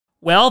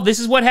Well, this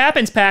is what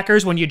happens,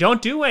 Packers, when you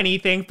don't do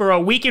anything for a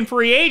week in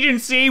free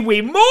agency.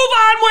 We move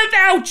on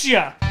without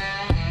you.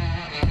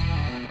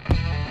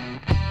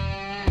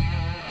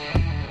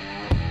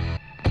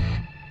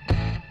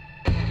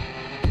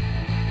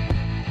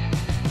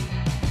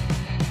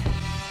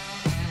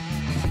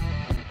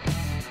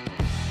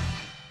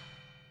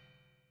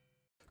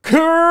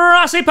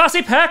 Grossi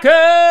Posse Packer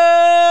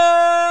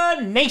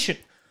Nation.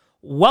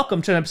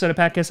 Welcome to an episode of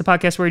Packast, a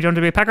podcast where you don't have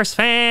to be a Packers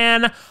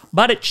fan,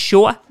 but it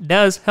sure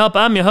does help.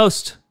 I'm your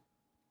host,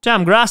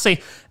 Tom Grossi,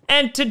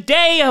 and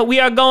today we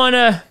are going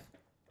to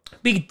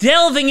be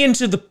delving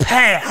into the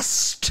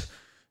past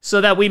so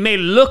that we may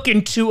look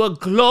into a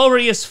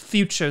glorious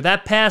future,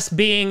 that past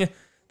being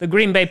the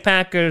Green Bay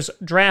Packers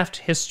draft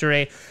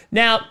history.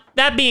 Now,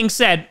 that being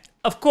said,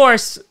 of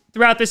course,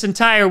 throughout this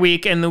entire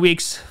week and the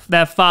weeks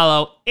that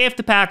follow, if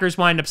the Packers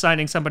wind up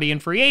signing somebody in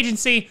free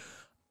agency,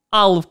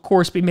 I'll, of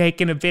course, be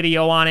making a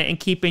video on it and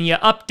keeping you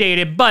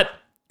updated. But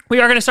we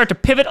are going to start to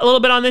pivot a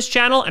little bit on this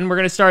channel, and we're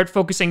going to start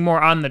focusing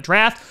more on the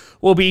draft.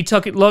 We'll be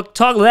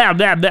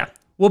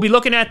We'll be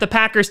looking at the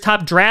Packers'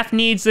 top draft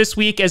needs this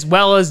week, as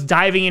well as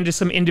diving into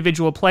some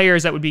individual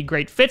players that would be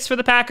great fits for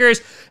the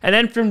Packers. And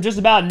then from just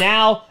about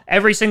now,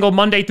 every single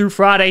Monday through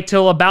Friday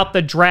till about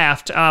the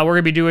draft, we're going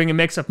to be doing a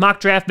mix of mock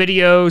draft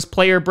videos,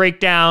 player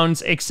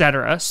breakdowns,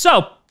 etc.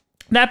 So,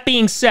 that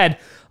being said,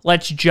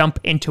 let's jump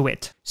into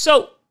it.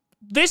 So,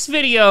 this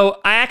video,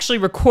 I actually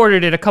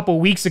recorded it a couple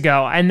weeks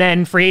ago, and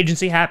then free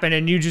agency happened,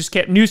 and news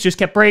just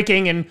kept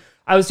breaking, and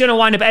I was going to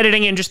wind up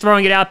editing it and just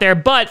throwing it out there,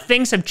 but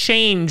things have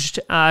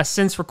changed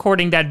since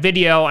recording that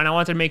video, and I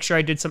wanted to make sure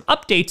I did some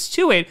updates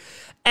to it,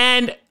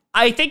 and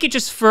I think it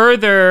just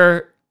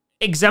further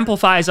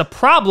exemplifies a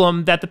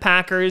problem that the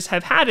Packers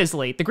have had as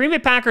late. The Green Bay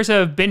Packers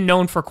have been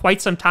known for quite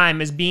some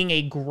time as being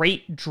a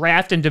great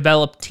draft and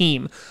develop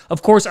team.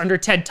 Of course, under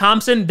Ted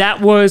Thompson,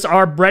 that was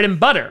our bread and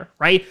butter,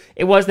 right?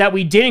 It was that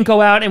we didn't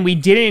go out and we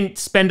didn't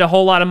spend a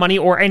whole lot of money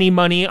or any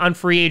money on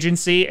free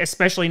agency,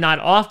 especially not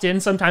often.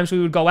 Sometimes we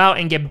would go out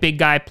and get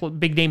big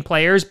name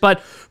players, but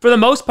for the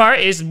most part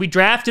is we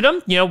drafted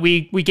them, you know,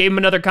 we gave them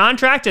another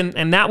contract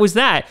and that was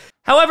that.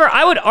 However,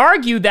 I would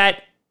argue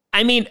that,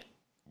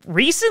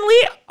 recently,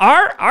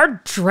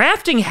 our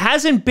drafting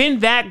hasn't been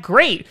that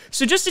great.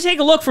 So just to take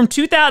a look from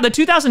the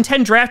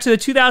 2010 draft to the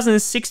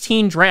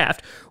 2016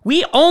 draft,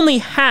 we only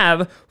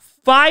have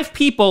 5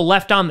 people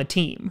left on the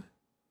team.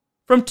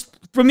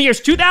 From the years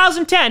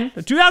 2010,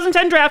 the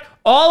 2010 draft,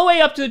 all the way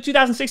up to the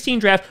 2016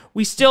 draft,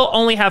 we still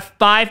only have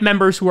 5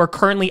 members who are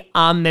currently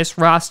on this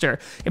roster.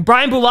 And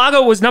Brian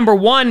Bulaga was number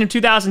 1 in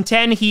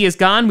 2010. He is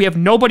gone. We have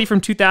nobody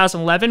from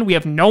 2011. We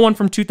have no one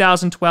from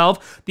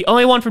 2012. The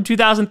only one from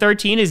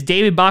 2013 is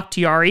David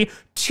Bakhtiari.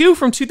 2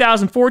 from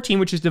 2014,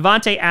 which is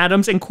Devontae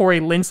Adams and Corey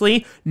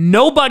Linsley.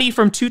 Nobody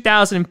from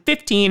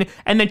 2015.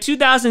 And then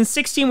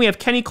 2016, we have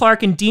Kenny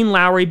Clark and Dean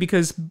Lowry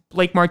because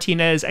Blake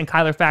Martinez and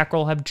Kyler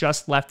Fackrell have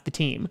just left the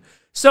team.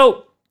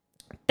 So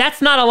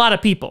that's not a lot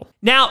of people.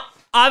 Now,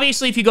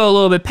 obviously, if you go a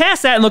little bit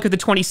past that and look at the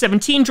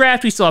 2017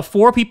 draft, we still have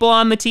 4 people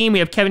on the team. We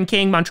have Kevin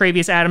King,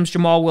 Montravius Adams,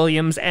 Jamal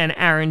Williams, and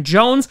Aaron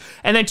Jones.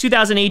 And then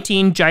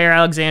 2018, Jair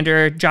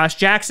Alexander, Josh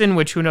Jackson,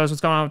 which who knows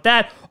what's going on with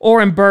that,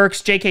 Oren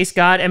Burks, J.K.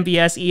 Scott,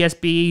 MVS,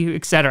 ESB,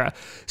 etc.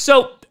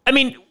 So,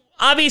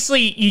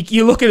 obviously,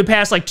 you look at the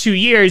past 2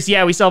 years,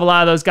 yeah, we still have a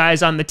lot of those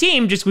guys on the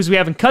team just because we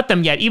haven't cut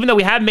them yet, even though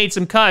we have made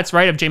some cuts,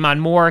 right, of Jamon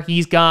Moore,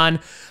 he's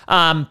gone.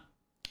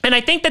 And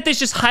I think that this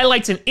just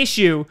highlights an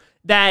issue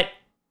that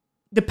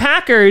the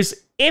Packers,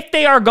 if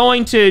they are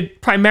going to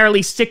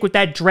primarily stick with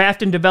that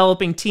draft and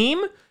developing team,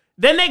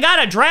 then they got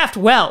to draft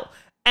well.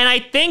 And I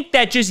think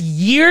that just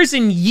years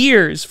and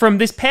years from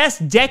this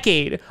past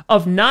decade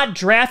of not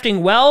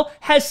drafting well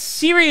has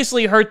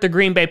seriously hurt the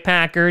Green Bay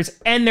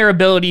Packers and their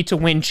ability to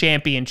win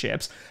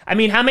championships. How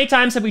many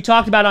times have we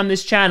talked about on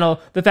this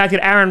channel the fact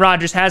that Aaron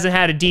Rodgers hasn't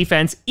had a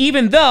defense,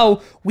 even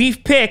though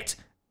we've picked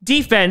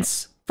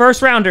defense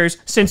first rounders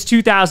since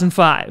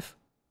 2005.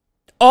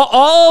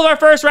 All of our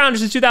first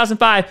rounders since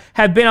 2005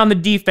 have been on the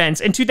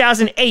defense. In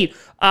 2008,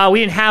 we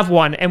didn't have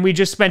one, and we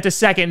just spent a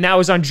second, and that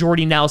was on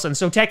Jordy Nelson.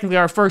 So technically,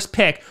 our first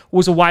pick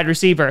was a wide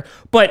receiver.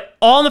 But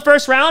all in the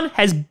first round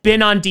has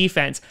been on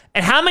defense.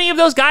 And how many of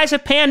those guys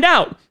have panned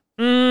out?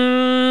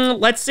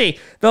 Let's see.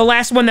 The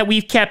last one that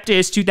we've kept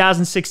is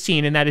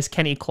 2016, and that is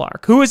Kenny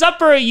Clark, who is up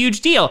for a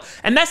huge deal.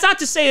 And that's not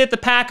to say that the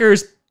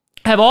Packers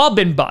have all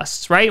been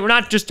busts, right? We're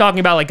not just talking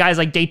about guys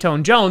like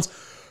Dayton Jones.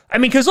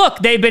 Because look,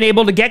 they've been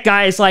able to get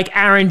guys like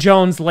Aaron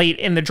Jones late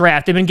in the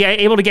draft. They've been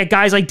able to get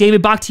guys like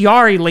David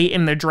Bakhtiari late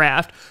in the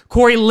draft,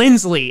 Corey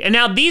Linsley. And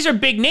now these are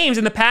big names,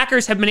 and the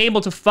Packers have been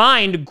able to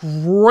find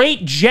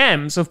great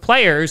gems of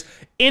players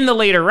in the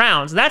later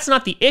rounds. That's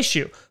not the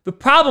issue. The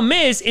problem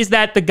is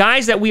that the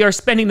guys that we are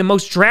spending the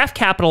most draft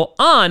capital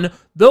on,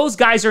 those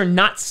guys are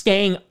not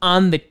staying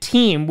on the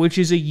team, which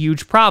is a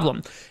huge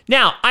problem.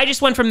 Now, I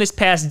just went from this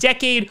past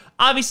decade.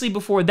 Obviously,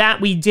 before that,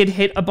 we did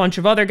hit a bunch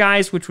of other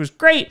guys, which was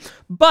great,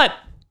 but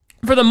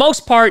for the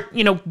most part,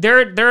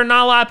 there are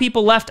not a lot of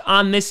people left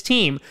on this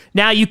team.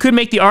 Now, you could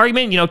make the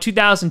argument,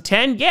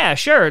 2010, yeah,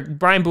 sure,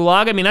 Brian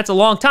Bulaga, I mean, that's a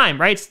long time,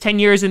 right? It's 10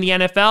 years in the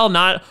NFL.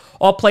 Not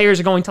all players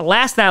are going to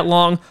last that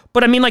long.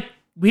 But, I mean, like,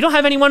 we don't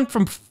have anyone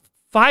from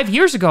 5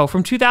 years ago,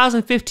 from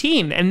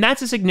 2015, and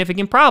that's a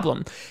significant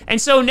problem. And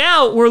so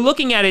now we're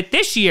looking at it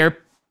this year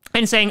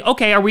and saying,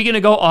 okay, are we going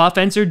to go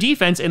offense or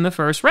defense in the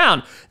first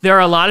round? There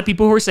are a lot of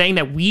people who are saying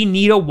that we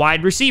need a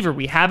wide receiver.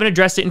 We haven't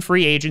addressed it in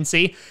free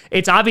agency.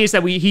 It's obvious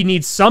that he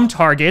needs some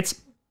targets,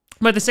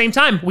 but at the same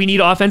time, we need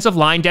offensive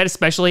line depth,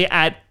 especially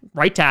at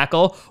right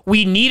tackle.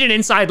 We need an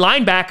inside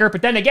linebacker,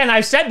 but then again,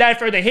 I've said that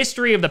for the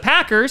history of the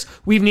Packers,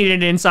 we've needed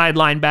an inside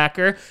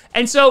linebacker.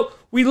 And so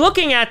we're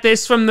looking at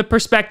this from the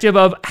perspective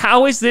of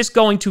how is this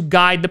going to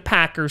guide the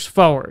Packers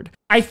forward?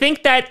 I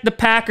think that the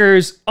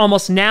Packers,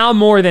 almost now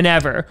more than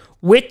ever,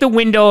 with the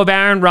window of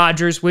Aaron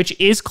Rodgers, which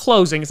is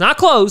closing, it's not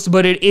closed,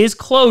 but it is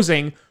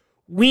closing,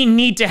 we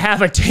need to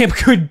have a damn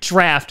good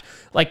draft,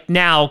 like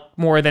now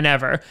more than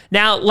ever.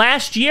 Now,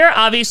 last year,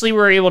 obviously, we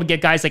were able to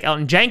get guys like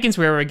Elton Jenkins,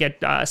 we were able to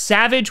get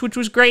Savage, which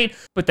was great,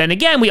 but then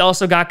again, we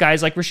also got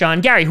guys like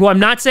Rashawn Gary, who I'm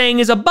not saying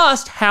is a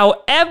bust,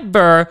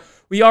 however,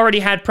 we already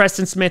had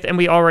Preston Smith and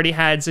we already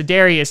had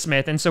Zadarius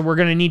Smith, and so we're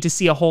going to need to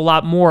see a whole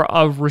lot more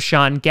of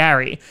Rashawn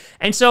Gary.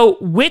 And so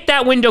with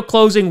that window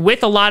closing,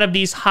 with a lot of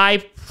these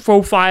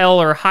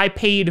high-profile or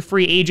high-paid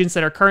free agents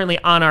that are currently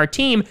on our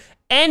team,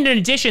 and in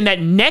addition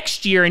that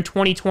next year in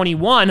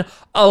 2021,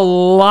 a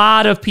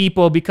lot of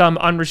people become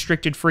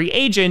unrestricted free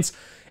agents,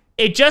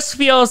 it just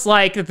feels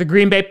like that the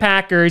Green Bay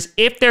Packers,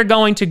 if they're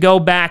going to go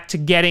back to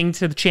getting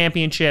to the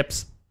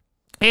championships,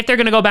 if they're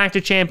going to go back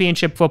to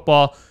championship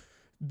football,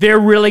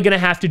 they're really going to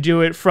have to do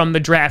it from the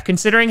draft.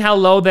 Considering how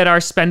low that our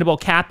spendable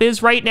cap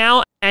is right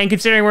now, and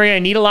considering we're going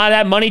to need a lot of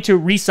that money to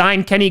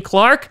re-sign Kenny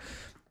Clark,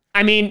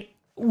 I mean,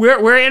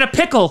 we're in a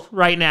pickle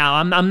right now.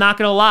 I'm not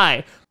going to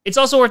lie. It's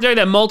also worth noting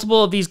that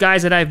multiple of these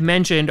guys that I've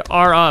mentioned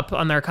are up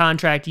on their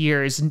contract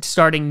years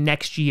starting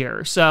next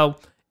year. So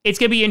it's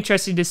going to be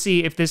interesting to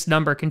see if this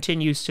number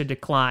continues to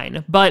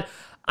decline. But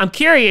I'm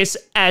curious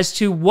as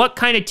to what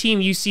kind of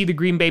team you see the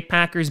Green Bay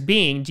Packers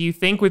being. Do you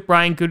think with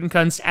Brian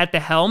Gutekunst at the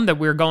helm that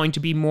we're going to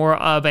be more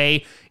of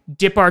a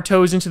dip our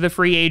toes into the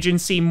free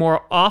agency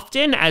more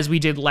often as we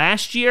did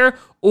last year,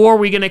 or are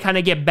we going to kind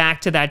of get back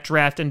to that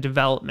draft and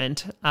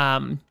development?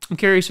 I'm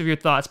curious of your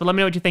thoughts, but let me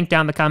know what you think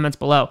down in the comments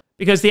below.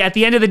 Because at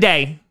the end of the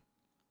day,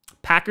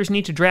 Packers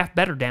need to draft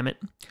better, damn it.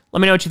 Let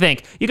me know what you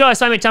think. You can always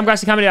find me at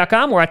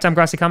TomGrossiComedy.com or at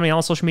TomGrossiComedy on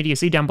all social media.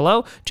 See down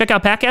below. Check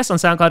out Packast on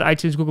SoundCloud,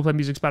 iTunes, Google Play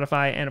Music,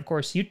 Spotify, and of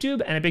course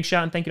YouTube. And a big shout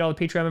out and thank you to all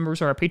the Patreon members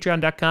who are at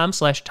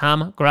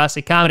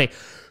patreon.com/TomGrossiComedy.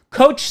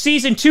 Coach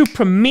Season 2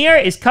 premiere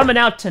is coming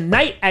out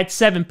tonight at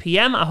 7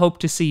 p.m. I hope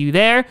to see you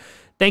there.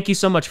 Thank you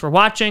so much for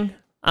watching.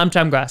 I'm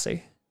Tom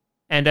Grossi.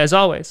 And as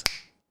always,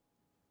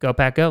 go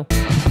Pack Go.